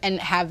them and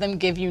have them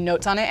give you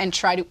notes on it and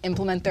try to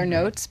implement their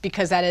notes,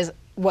 because that is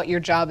what your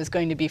job is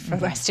going to be for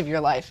the rest of your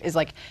life, is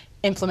like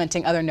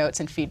implementing other notes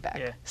and feedback.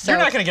 Yeah. So, you're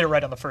not going to get it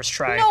right on the first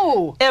try.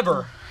 No.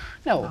 Ever.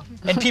 No.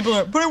 And people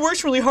are, but it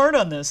works really hard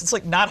on this. It's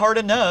like not hard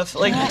enough.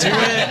 Like do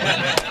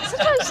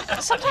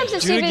it. Sometimes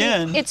it's Do it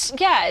even again.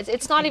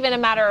 it's not even a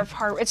matter of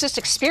hard. It's just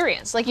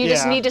experience. Like you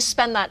just need to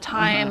spend that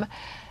time.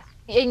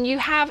 And you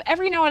have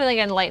every now and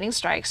again lightning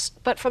strikes,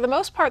 but for the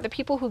most part, the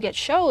people who get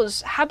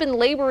shows have been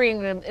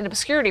laboring in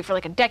obscurity for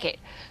like a decade.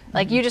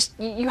 Like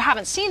you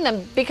haven't seen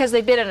them because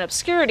they've been in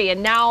obscurity,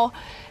 and now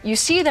you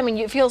see them and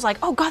it feels like,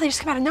 oh God, they just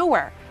come out of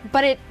nowhere.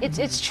 But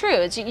it's true.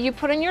 It's you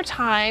put in your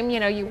time. You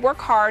know, you work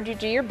hard, you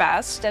do your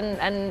best,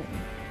 and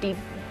be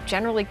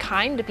generally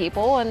kind to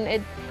people, and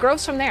it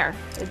grows from there.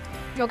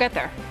 You'll get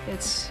there.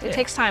 It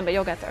takes time, but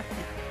you'll get there.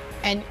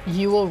 And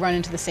you will run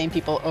into the same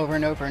people over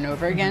and over and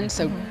over again,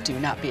 so do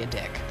not be a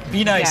dick.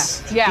 Be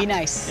nice. Yeah. Be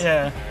nice.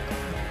 Yeah.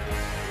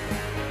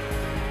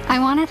 I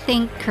want to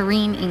thank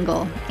Careen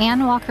Ingle,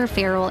 Ann Walker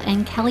Farrell,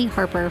 and Kelly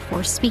Harper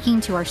for speaking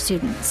to our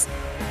students.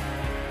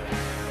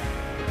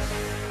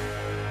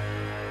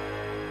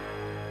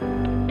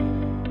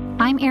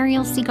 I'm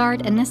Ariel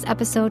Seagard, and this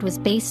episode was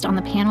based on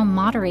the panel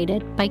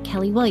moderated by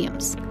Kelly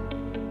Williams.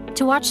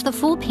 To watch the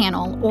full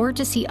panel or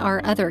to see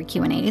our other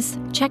Q&As,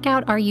 check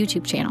out our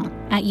YouTube channel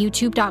at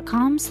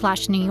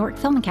youtube.com/New York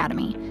Film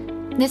Academy.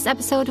 This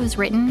episode was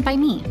written by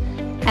me,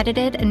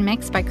 edited and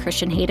mixed by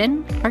Christian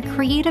Hayden. Our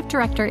creative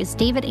director is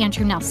David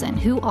Andrew Nelson,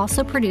 who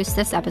also produced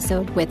this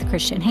episode with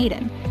Christian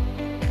Hayden.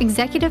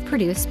 Executive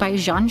produced by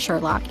Jean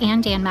Sherlock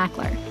and Dan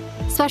Mackler.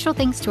 Special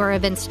thanks to our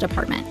events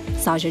department,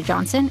 Saja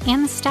Johnson,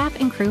 and the staff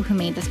and crew who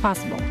made this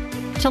possible.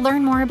 To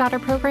learn more about our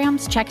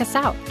programs, check us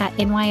out at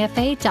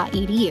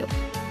nyfa.edu.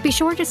 Be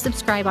sure to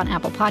subscribe on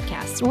Apple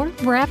Podcasts or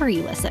wherever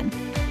you listen.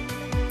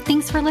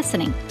 Thanks for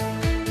listening.